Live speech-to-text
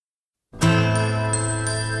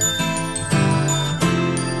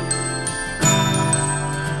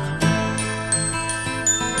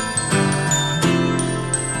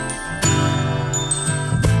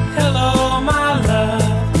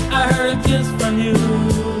from you.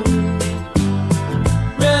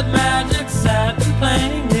 Red magic satin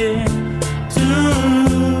playing here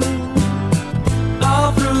too.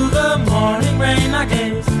 All through the morning rain I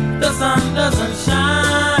gaze, the sun doesn't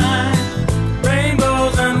shine.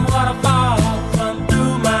 Rainbows and waterfalls run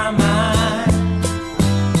through my mind.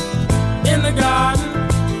 In the garden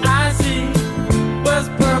I see was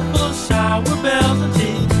purple shower bells and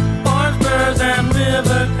tea, orange birds and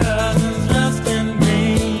river cousins dressed in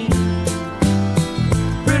green.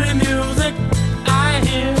 Pretty music I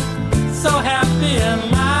hear, so happy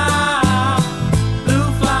and loud.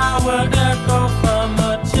 Blue flower echo from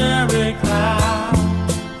a cherry cloud.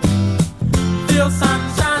 Feel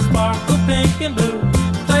sunshine sparkle pink and blue.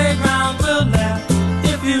 Playground will laugh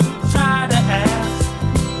if you try to ask,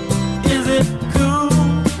 is it cool?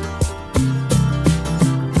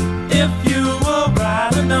 If you will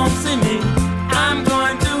ride and don't see me, I'm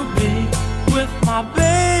going to be with my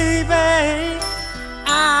baby.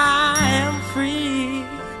 I am free,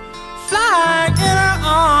 flying in her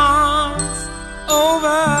arms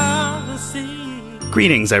over the sea.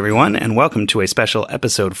 Greetings, everyone, and welcome to a special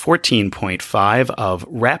episode 14.5 of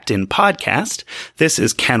Wrapped in Podcast. This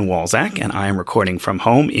is Ken Walczak, and I am recording from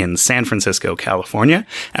home in San Francisco, California,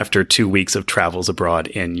 after 2 weeks of travels abroad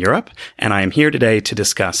in Europe. And I am here today to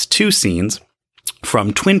discuss two scenes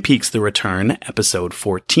from Twin Peaks: The Return, episode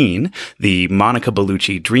 14, the Monica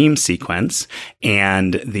Bellucci dream sequence,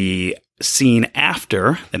 and the scene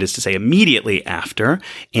after, that is to say immediately after,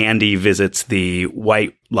 Andy visits the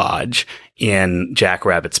White Lodge in Jack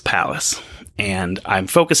Rabbit's palace. And I'm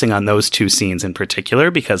focusing on those two scenes in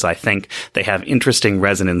particular because I think they have interesting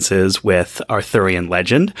resonances with Arthurian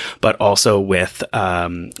legend, but also with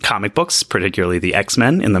comic books, particularly the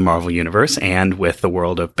X-Men in the Marvel Universe, and with the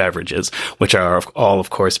world of beverages, which are all,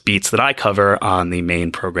 of course, beats that I cover on the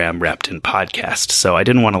main program Wrapped in Podcast. So I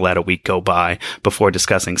didn't want to let a week go by before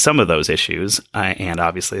discussing some of those issues. And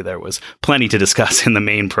obviously there was plenty to discuss in the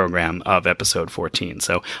main program of episode 14.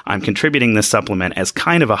 So I'm contributing this supplement as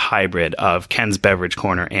kind of a hybrid of Ken's Beverage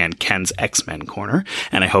Corner and Ken's X-Men Corner,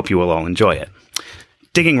 and I hope you will all enjoy it.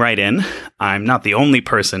 Digging right in, I'm not the only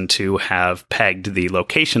person to have pegged the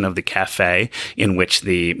location of the cafe in which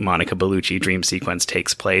the Monica Bellucci dream sequence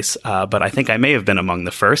takes place, but I think I may have been among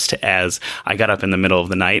the first, as I got up in the middle of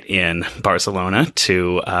the night in Barcelona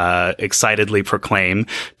to excitedly proclaim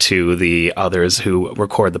to the others who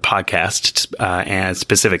record the podcast, and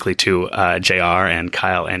specifically to JR and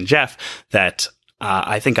Kyle and Jeff, that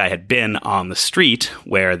I think I had been on the street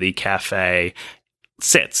where the cafe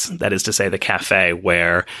sits. That is to say, the cafe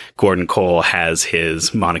where Gordon Cole has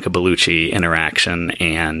his Monica Bellucci interaction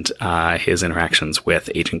and his interactions with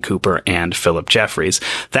Agent Cooper and Philip Jeffries.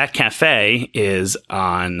 That cafe is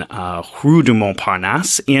on Rue du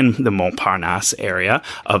Montparnasse, in the Montparnasse area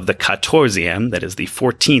of the 14e, that is the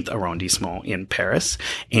 14th arrondissement in Paris.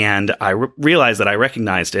 And I realized that I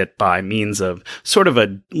recognized it by means of sort of a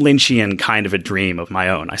Lynchian kind of a dream of my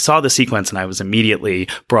own. I saw the sequence and I was immediately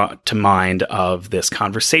brought to mind of this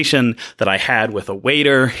conversation that I had with a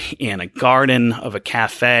waiter in a garden of a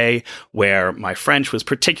cafe where my French was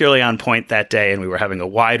particularly on point that day, and we were having a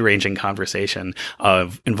wide-ranging conversation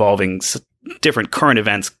involving different current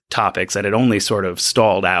events topics that had only sort of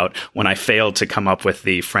stalled out when I failed to come up with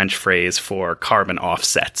the French phrase for carbon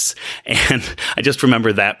offsets. And I just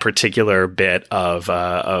remember that particular bit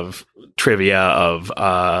of trivia, of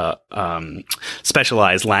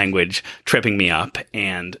specialized language tripping me up.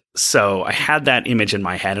 And so I had that image in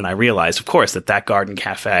my head, and I realized, of course, that garden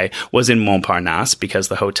cafe was in Montparnasse because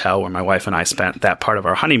the hotel where my wife and I spent that part of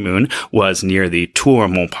our honeymoon was near the Tour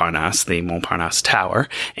Montparnasse, the Montparnasse Tower.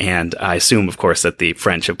 And I assume, of course, that the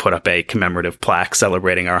French have put up a commemorative plaque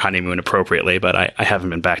celebrating our honeymoon appropriately, but I haven't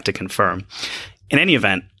been back to confirm. In any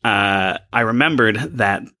event, I remembered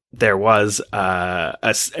that there was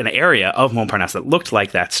an area of Montparnasse that looked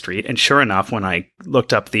like that street. And sure enough, when I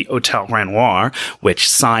looked up the Hôtel Renoir, which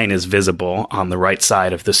sign is visible on the right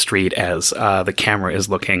side of the street as the camera is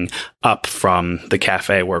looking up from the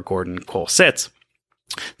cafe where Gordon Cole sits,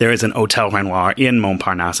 there is an Hôtel Renoir in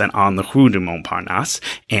Montparnasse and on the Rue de Montparnasse.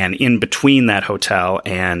 And in between that hotel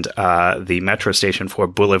and the metro station for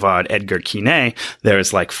Boulevard Edgar Quinet,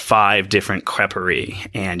 there's like 5 different crêperies.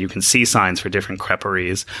 And you can see signs for different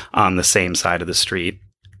crêperies on the same side of the street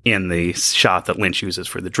in the shot that Lynch uses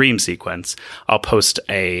for the dream sequence. I'll post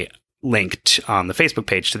a linked on the Facebook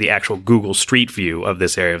page to the actual Google Street View of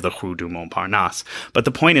this area of the Rue du Montparnasse. But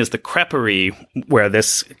the point is the creperie where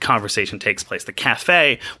this conversation takes place, the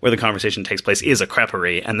cafe where the conversation takes place is a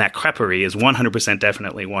creperie, and that creperie is 100%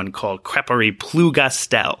 definitely one called Creperie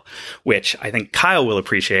Plougastel, which I think Kyle will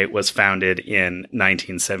appreciate was founded in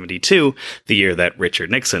 1972, the year that Richard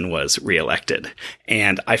Nixon was reelected.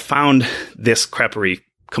 And I found this creperie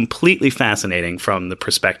completely fascinating from the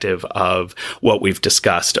perspective of what we've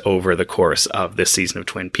discussed over the course of this season of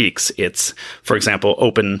Twin Peaks. It's, for example,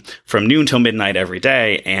 open from noon till midnight every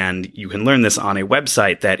day, and you can learn this on a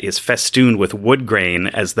website that is festooned with wood grain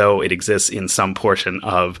as though it exists in some portion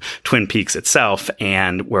of Twin Peaks itself,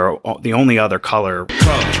 and where the only other color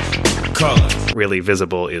really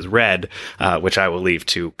visible is red, which I will leave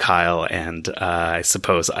to Kyle and I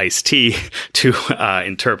suppose Ice-T to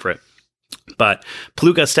interpret. But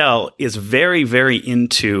Plougastel is very, very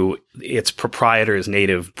into its proprietor's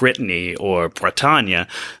native Brittany or Bretagne.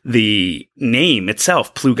 The name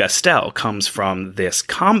itself, Plougastel, comes from this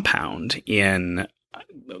compound in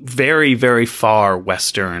very, very far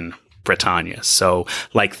western Bretagne. So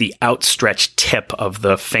like the outstretched tip of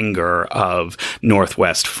the finger of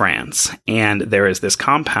northwest France. And there is this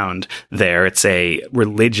compound there. It's a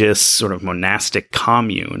religious sort of monastic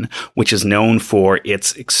commune, which is known for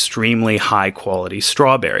its extremely high quality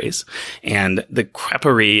strawberries. And the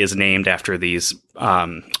creperie is named after these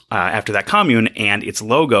after that commune, and its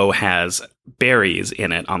logo has berries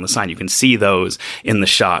in it on the sign. You can see those in the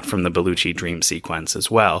shot from the Bellucci dream sequence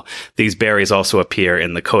as well. These berries also appear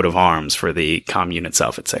in the coat of arms for the commune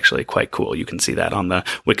itself. It's actually quite cool. You can see that on the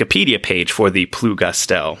Wikipedia page for the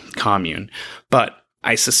Plougastel commune. But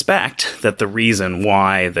I suspect that the reason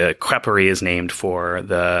why the creperie is named for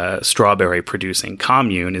the strawberry-producing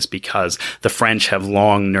commune is because the French have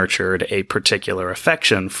long nurtured a particular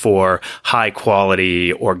affection for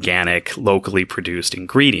high-quality, organic, locally produced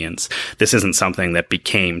ingredients. This isn't something that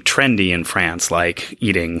became trendy in France like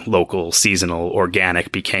eating local, seasonal,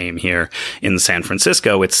 organic became here in San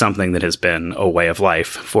Francisco. It's something that has been a way of life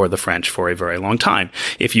for the French for a very long time.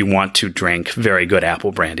 If you want to drink very good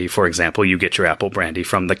apple brandy, for example, you get your apple brandy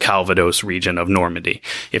from the Calvados region of Normandy.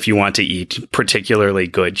 If you want to eat particularly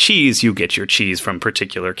good cheese, you get your cheese from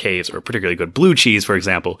particular caves, or particularly good blue cheese, for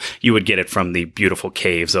example, you would get it from the beautiful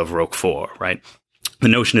caves of Roquefort, right? The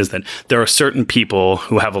notion is that there are certain people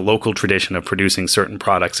who have a local tradition of producing certain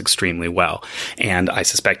products extremely well. And I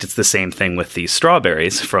suspect it's the same thing with these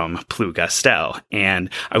strawberries from Plougastel. And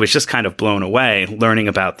I was just kind of blown away learning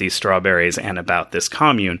about these strawberries and about this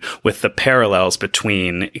commune with the parallels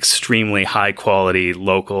between extremely high quality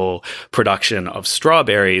local production of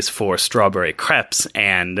strawberries for strawberry crepes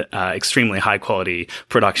and extremely high quality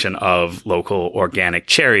production of local organic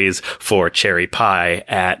cherries for cherry pie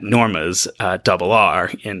at Norma's Double R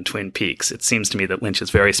in Twin Peaks. It seems to me that Lynch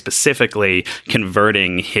is very specifically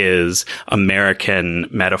converting his American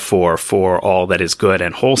metaphor for all that is good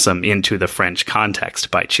and wholesome into the French context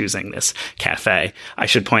by choosing this cafe. I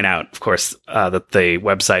should point out, of course, that the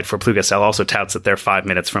website for Plougastel also touts that they're 5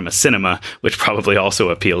 minutes from a cinema, which probably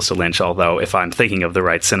also appeals to Lynch, although if I'm thinking of the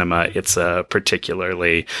right cinema, it's a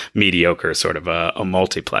particularly mediocre sort of a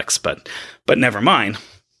multiplex, but never mind.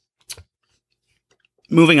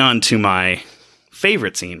 Moving on to my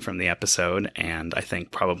favorite scene from the episode, and I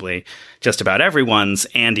think probably just about everyone's,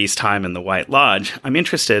 Andy's time in the White Lodge, I'm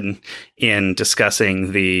interested in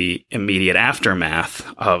discussing the immediate aftermath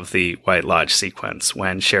of the White Lodge sequence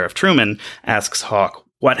when Sheriff Truman asks Hawk,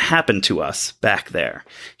 what happened to us back there?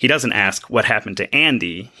 He doesn't ask what happened to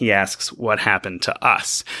Andy, he asks what happened to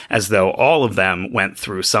us, as though all of them went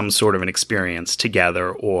through some sort of an experience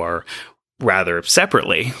together, or rather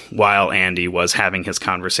separately, while Andy was having his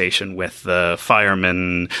conversation with the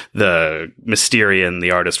fireman, the Mysterian, the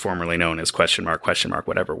artist formerly known as question mark,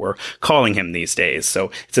 whatever we're calling him these days. So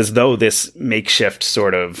it's as though this makeshift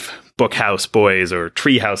sort of Bookhouse Boys or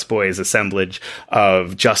Treehouse Boys assemblage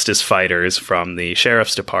of justice fighters from the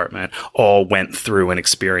sheriff's department all went through an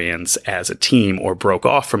experience as a team or broke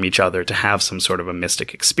off from each other to have some sort of a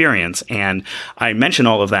mystic experience. And I mention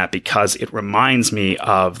all of that because it reminds me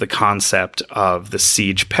of the concept of the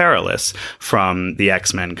Siege Perilous from the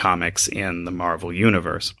X-Men comics in the Marvel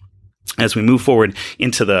Universe. As we move forward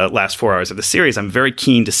into the last 4 hours of the series, I'm very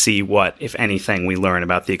keen to see what, if anything, we learn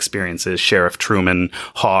about the experiences Sheriff Truman,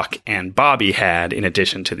 Hawk, and Bobby had, in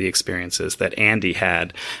addition to the experiences that Andy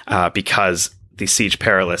had, because the Siege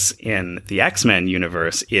Perilous in the X-Men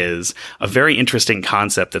universe is a very interesting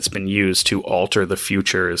concept that's been used to alter the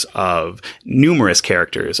futures of numerous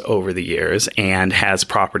characters over the years, and has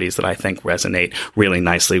properties that I think resonate really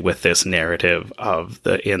nicely with this narrative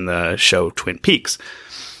in the show Twin Peaks.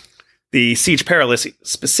 The Siege Perilous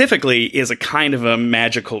specifically is a kind of a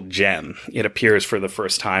magical gem. It appears for the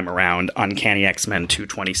first time around Uncanny X-Men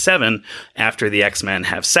 227 after the X-Men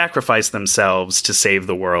have sacrificed themselves to save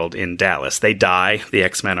the world in Dallas. They die. The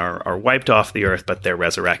X-Men are wiped off the Earth, but they're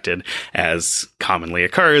resurrected, as commonly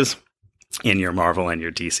occurs in your Marvel and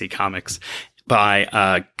your DC comics, by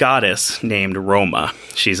a goddess named Roma.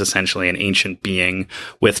 She's essentially an ancient being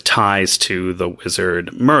with ties to the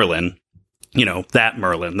wizard Merlin. You know, that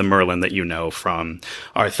Merlin, the Merlin that you know from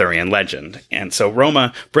Arthurian legend. And so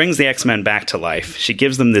Roma brings the X-Men back to life. She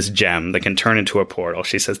gives them this gem that can turn into a portal.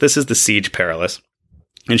 She says, this is the Siege Perilous.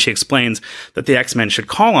 And she explains that the X-Men should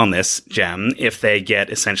call on this gem if they get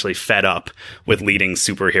essentially fed up with leading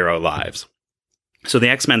superhero lives. So the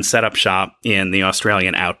X-Men set up shop in the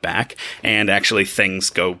Australian outback, and actually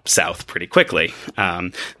things go south pretty quickly.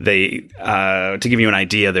 To give you an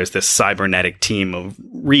idea, there's this cybernetic team of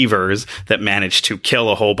Reavers that managed to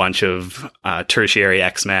kill a whole bunch of tertiary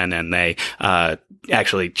X-Men, and they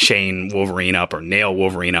actually chain Wolverine up, or nail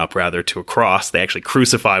Wolverine up rather, to a cross. They actually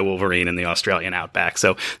crucify Wolverine in the Australian outback.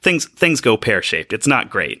 So things go pear-shaped. It's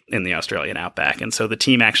not great in the Australian outback. And so the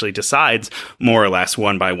team actually decides, more or less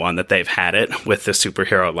one by one, that they've had it with the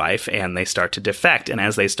superhero life, and they start to defect. And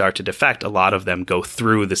as they start to defect, a lot of them go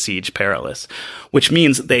through the Siege Perilous, which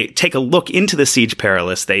means they take a look into the Siege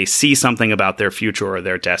Perilous. They see something about their future or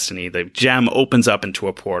their destiny. The gem opens up into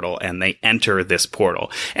a portal, and they enter this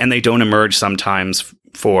portal. And they don't emerge sometimes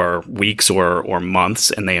for weeks or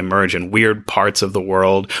months, and they emerge in weird parts of the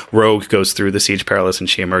world. Rogue goes through the Siege Perilous, and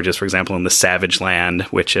she emerges, for example, in the Savage Land,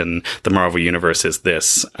 which in the Marvel Universe is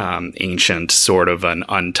this ancient, sort of an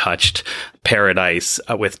untouched paradise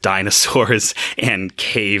with dinosaurs and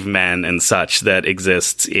cavemen and such that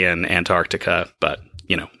exists in Antarctica, but,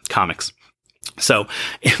 you know, comics. So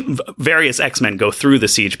various X-Men go through the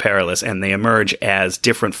Siege Perilous, and they emerge as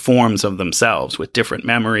different forms of themselves with different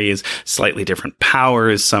memories, slightly different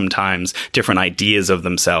powers, sometimes different ideas of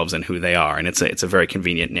themselves and who they are. And it's a very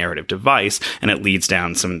convenient narrative device, and it leads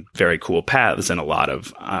down some very cool paths in a lot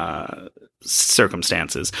of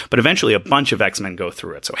circumstances. But eventually a bunch of X-Men go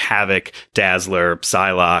through it. So Havoc, Dazzler,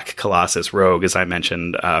 Psylocke, Colossus, Rogue, as I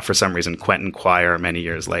mentioned, for some reason, Quentin Quire many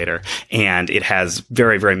years later. And it has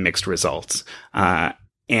very, very mixed results.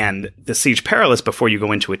 And the Siege Perilous, before you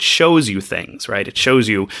go into it, shows you things, right? It shows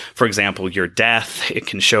you, for example, your death. It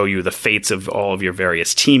can show you the fates of all of your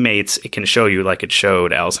various teammates. It can show you, like it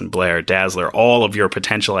showed Alison Blair, Dazzler, all of your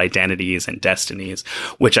potential identities and destinies,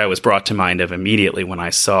 which I was brought to mind of immediately when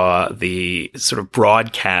I saw the sort of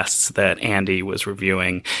broadcasts that Andy was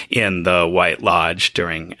reviewing in the White Lodge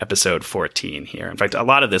during episode 14 here. In fact, a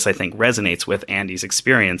lot of this, I think, resonates with Andy's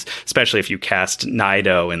experience, especially if you cast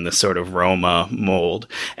Nido in the sort of Roma mold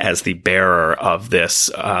as the bearer of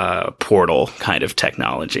this portal kind of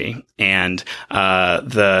technology, and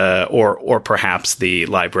or perhaps the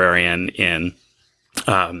librarian in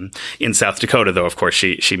South Dakota, though, of course,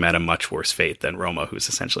 she met a much worse fate than Roma, who's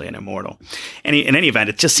essentially an immortal. In any event,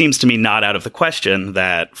 it just seems to me not out of the question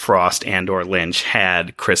that Frost and or Lynch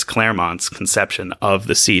had Chris Claremont's conception of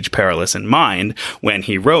the Siege Perilous in mind when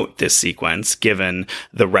he wrote this sequence, given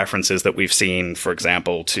the references that we've seen, for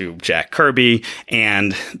example, to Jack Kirby,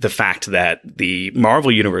 and the fact that the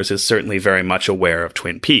Marvel Universe is certainly very much aware of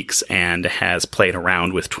Twin Peaks and has played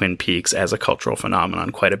around with Twin Peaks as a cultural phenomenon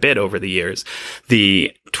quite a bit over the years. The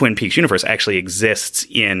Twin Peaks universe actually exists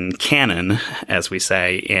in canon, as we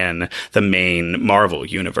say, in the main Marvel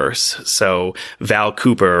universe. So Val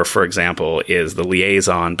Cooper, for example, is the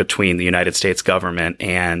liaison between the United States government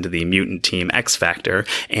and the mutant team X-Factor,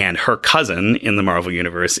 and her cousin in the Marvel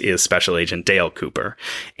universe is Special Agent Dale Cooper.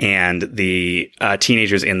 And the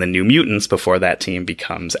teenagers in the New Mutants, before that team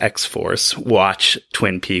becomes X-Force, watch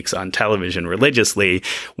Twin Peaks on television religiously,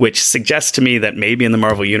 which suggests to me that maybe in the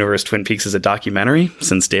Marvel universe, Twin Peaks is a documentary,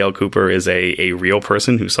 since Dale Cooper is a real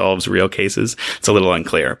person who solves real cases. It's a little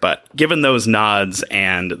unclear, but given those nods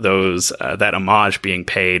and those that homage being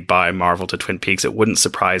paid by Marvel to Twin Peaks, it wouldn't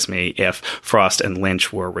surprise me if Frost and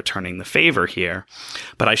Lynch were returning the favor here.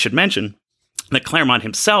 But I should mention that Claremont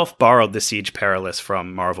himself borrowed the Siege Perilous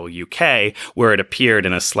from Marvel UK, where it appeared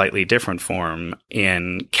in a slightly different form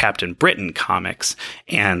in Captain Britain comics.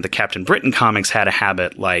 And the Captain Britain comics had a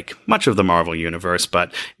habit, like much of the Marvel universe,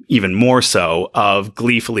 but even more so, of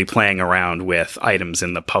gleefully playing around with items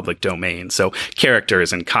in the public domain. So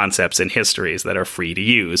characters and concepts and histories that are free to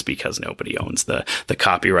use because nobody owns the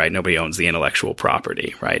copyright, nobody owns the intellectual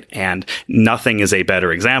property, right? And nothing is a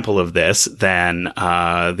better example of this than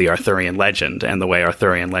the Arthurian legend legend and the way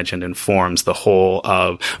Arthurian legend informs the whole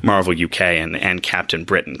of Marvel UK and Captain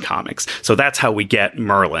Britain comics. So that's how we get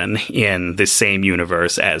Merlin in the same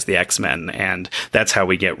universe as the X-Men, and that's how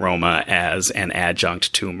we get Roma as an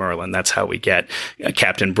adjunct to Merlin. That's how we get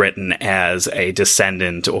Captain Britain as a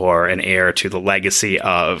descendant or an heir to the legacy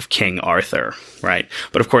of King Arthur, right?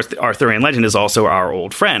 But of course, the Arthurian legend is also our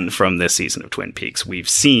old friend from this season of Twin Peaks. We've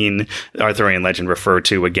seen the Arthurian legend referred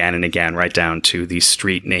to again and again, right down to the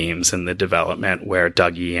street names and the development where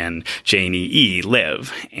Dougie and Janie E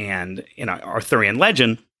live. And in Arthurian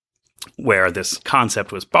legend, where this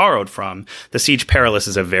concept was borrowed from, the Siege Perilous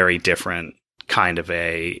is a very different kind of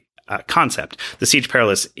a concept. The Siege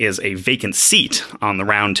Perilous is a vacant seat on the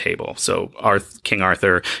round table. So King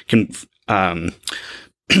Arthur can,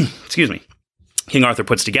 excuse me, King Arthur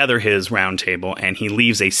puts together his round table and he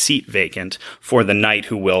leaves a seat vacant for the knight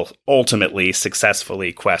who will ultimately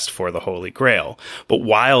successfully quest for the Holy Grail. But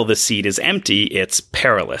while the seat is empty, it's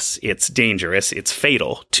perilous, it's dangerous, it's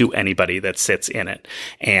fatal to anybody that sits in it.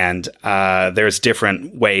 And there's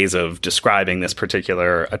different ways of describing this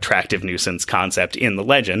particular attractive nuisance concept in the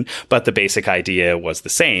legend, but the basic idea was the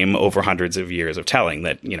same over hundreds of years of telling,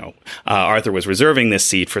 that, Arthur was reserving this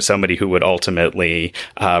seat for somebody who would ultimately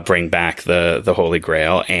bring back the Holy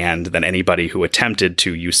Grail, and then anybody who attempted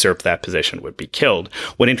to usurp that position would be killed.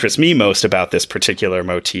 What interests me most about this particular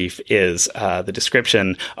motif is the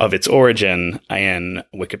description of its origin in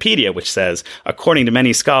Wikipedia, which says, according to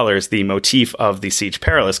many scholars, the motif of the Siege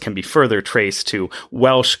Perilous can be further traced to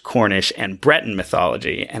Welsh, Cornish, and Breton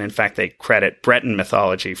mythology. And in fact, they credit Breton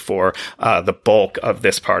mythology for the bulk of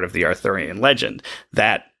this part of the Arthurian legend.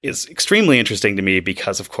 That is extremely interesting to me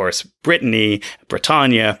because, of course, Brittany,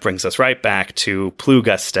 Britannia brings us right back to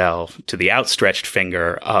Plougastel, to the outstretched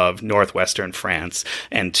finger of northwestern France,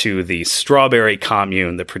 and to the strawberry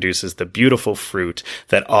commune that produces the beautiful fruit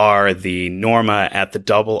that are the Norma at the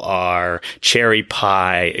double R cherry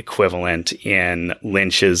pie equivalent in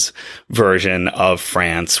Lynch's version of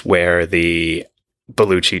France, where the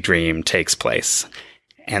Bellucci dream takes place.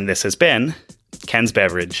 And this has been Ken's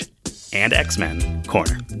Beverage and X-Men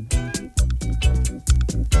Corner.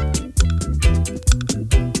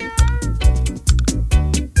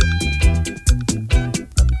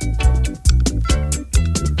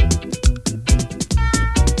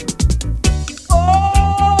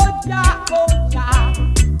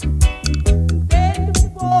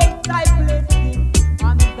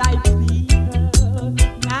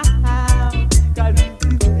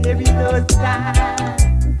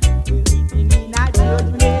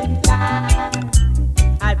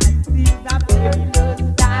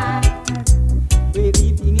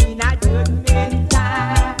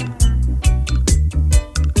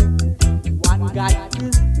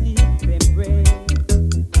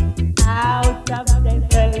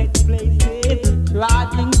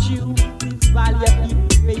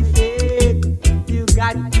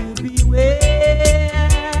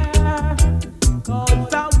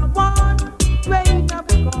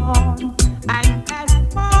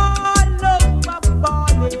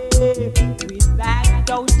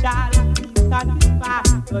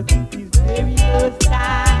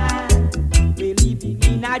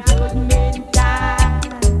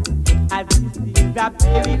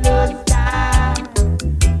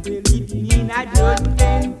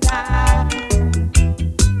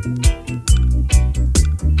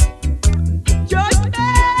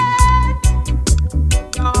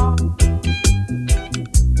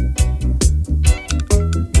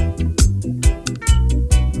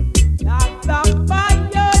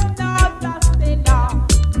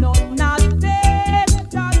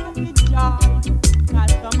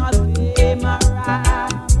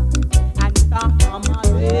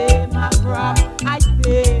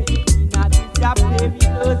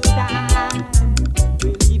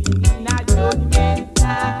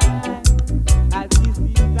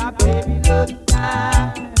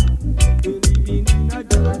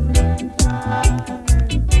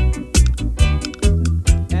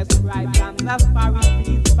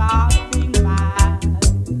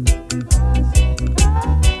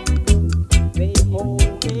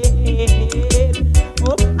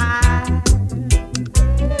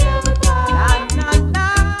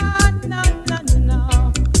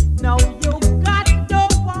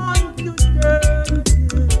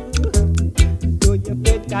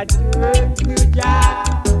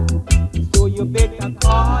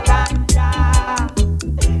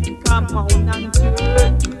 Come on and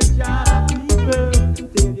turn to Jah, people.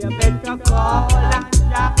 Say you better call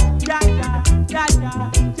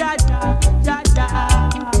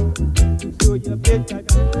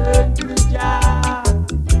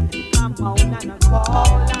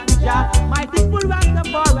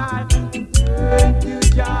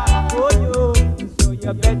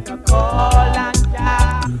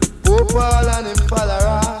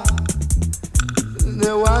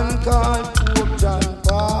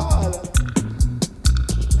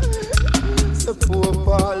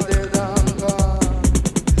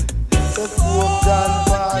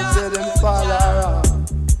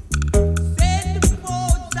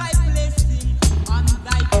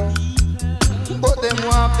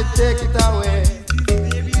take it away.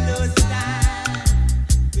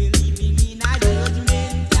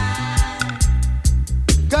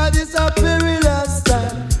 God is a perilous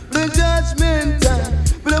time, the judgment time,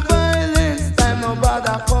 the violence time. No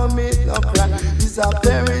bother commit no crime. It's a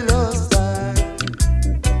perilous time.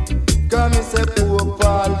 Come and say poor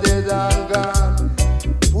Paul dead and gone.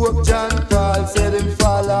 Poor John Paul said him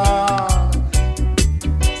fall on.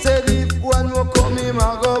 Said if one more come him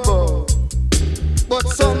a go bow. But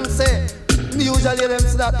some say, usually them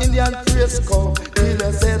say that Indian praise come.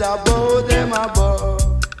 They say that bow them a bow.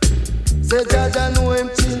 Say Jaja know him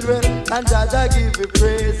children and Jaja give him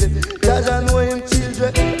praise. Jaja know him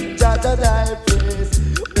children, Jaja die praise.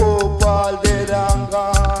 Oh Paul dead and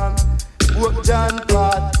gone. Oh John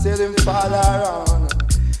Paul said him fall around.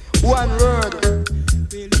 One word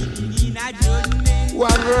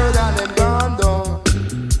and them gone down.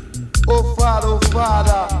 Oh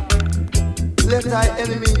Father, let thy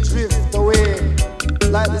enemy drift away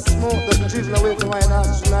like the smoke that driven away from my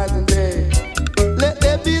nostrils night and day. Let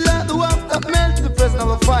there be like the wax that melts the presence of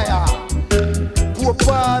a fire. Poor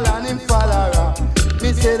Paul and him fall around.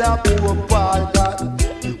 Me say that poor Paul gone,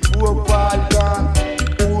 poor Paul gone,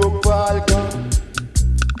 poor Paul gone.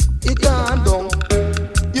 He gone down,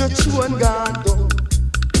 your children gone down.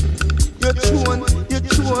 Your children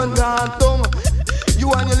gone down.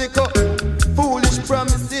 You and your little foolish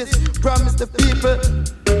promises, promise the people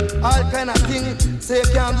all kind of things. Say you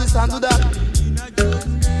can't do this and do that.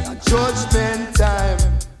 Judgment time.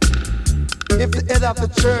 If the head of the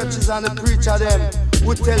churches and the preacher them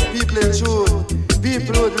would tell people the truth,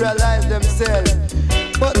 people would realize themselves.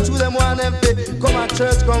 But to them one them they come at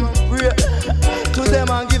church, come pray to them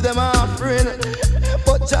and give them offering.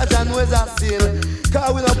 But judge and knows a sin,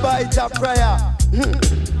 cause we don't buy your prayer.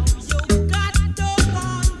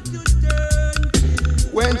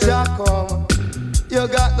 When Jah come, you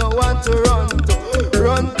got no one to run to.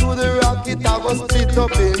 Run to the rock, it I go split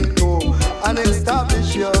up in two and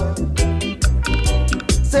establish you.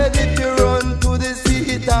 Said if you run to the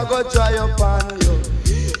sea, it I go dry up on you.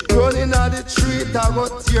 Running on the tree, it I go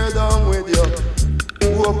tear down with you.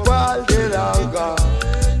 Oh, Paul dead and gone.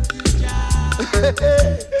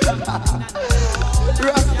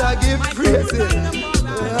 Rasta give praises.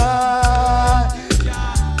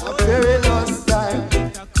 A perilous time.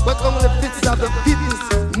 But only the fittest of the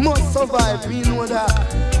fittest must survive. Me know that.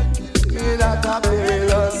 Me that a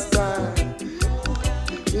perilous time.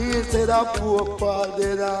 He said that poor Paul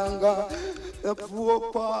dead and gone. The poor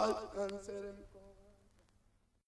Paul and said